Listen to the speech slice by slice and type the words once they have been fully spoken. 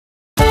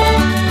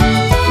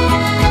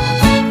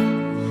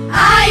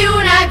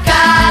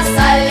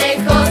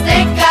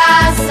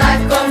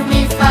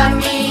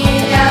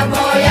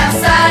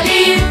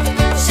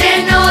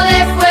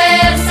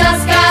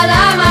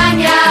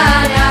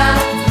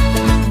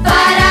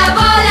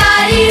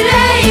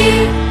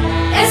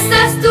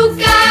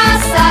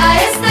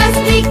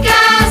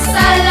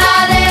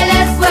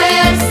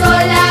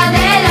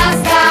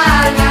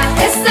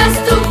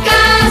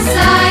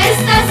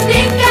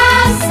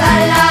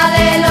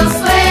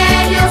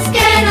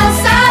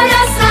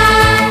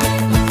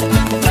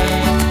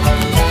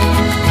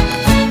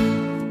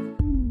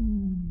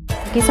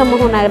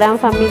somos una gran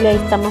familia y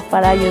estamos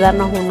para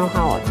ayudarnos unos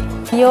a otros.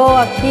 Yo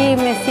aquí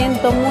me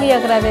siento muy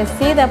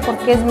agradecida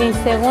porque es mi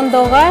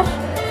segundo hogar,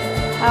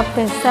 a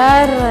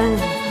pesar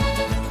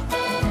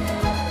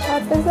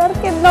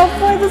que no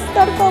puedo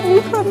estar con mi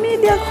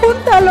familia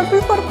junta, a lo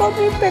mejor con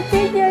mi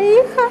pequeña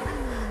hija,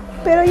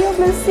 pero yo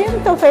me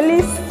siento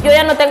feliz. Yo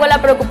ya no tengo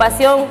la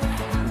preocupación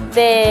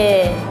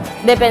de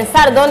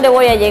pensar dónde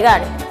voy a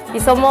llegar y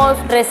somos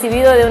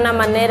recibidos de una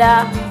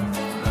manera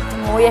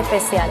muy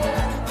especial.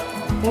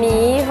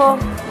 Mi hijo,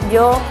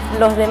 yo,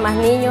 los demás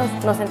niños,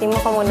 nos sentimos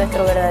como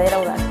nuestro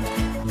verdadero hogar.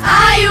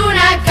 Hay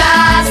una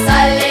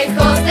casa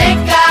lejos de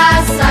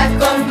casa,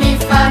 con mi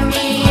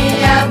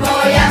familia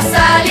voy a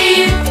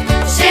salir,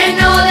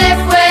 lleno de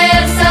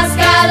fuerzas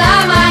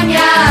cada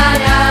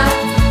mañana,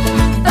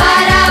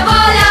 para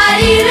volar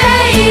y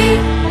reír.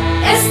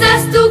 Esta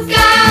es tu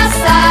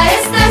casa,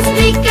 esta es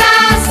mi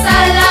casa,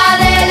 la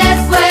del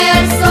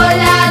esfuerzo,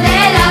 la de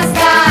las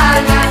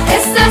ganas.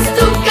 Esta es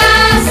tu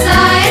casa,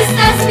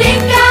 esta es mi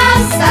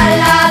casa,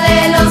 la de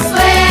los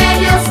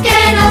sueños que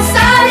nos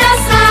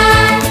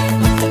abrazan.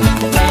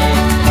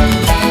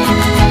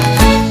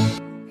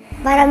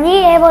 Para mí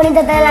es bonito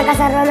estar en la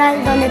Casa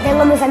Ronald, donde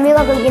tengo mis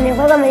amigos con quienes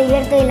juego, me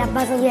divierto y la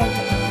paso bien.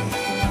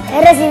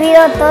 He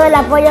recibido todo el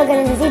apoyo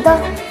que necesito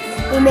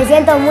y me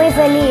siento muy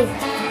feliz.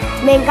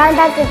 Me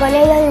encanta que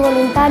colegios y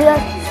voluntarios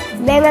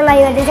vengan a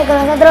divertirse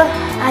con nosotros,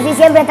 así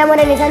siempre estamos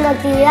realizando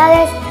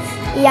actividades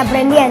y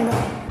aprendiendo.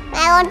 Me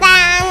gusta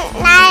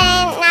andar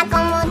en la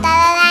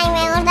computadora y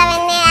me gusta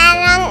venir a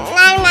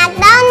Ronald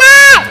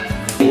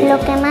McDonald. Lo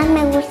que más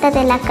me gusta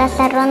de la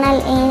Casa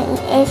Ronald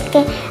es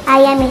que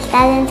hay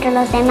amistad entre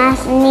los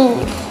demás niños.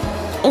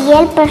 Y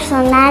el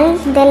personal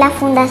de la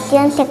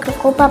fundación se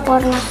preocupa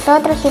por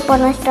nosotros y por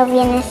nuestro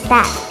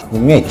bienestar.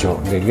 Un hecho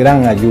de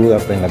gran ayuda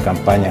en la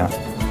campaña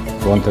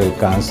contra el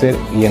cáncer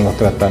y en los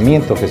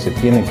tratamientos que se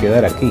tienen que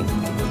dar aquí.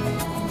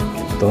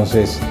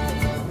 Entonces,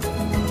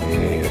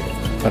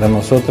 para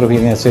nosotros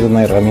viene a ser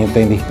una herramienta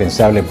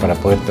indispensable para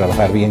poder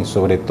trabajar bien,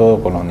 sobre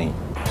todo con los niños.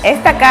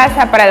 Esta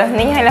casa para los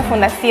niños de la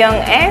fundación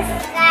es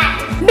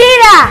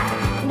vida,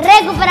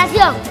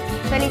 recuperación,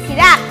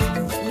 felicidad,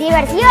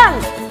 diversión,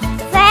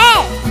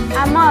 fe,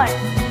 amor,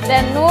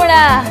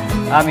 ternura,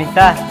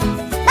 amistad.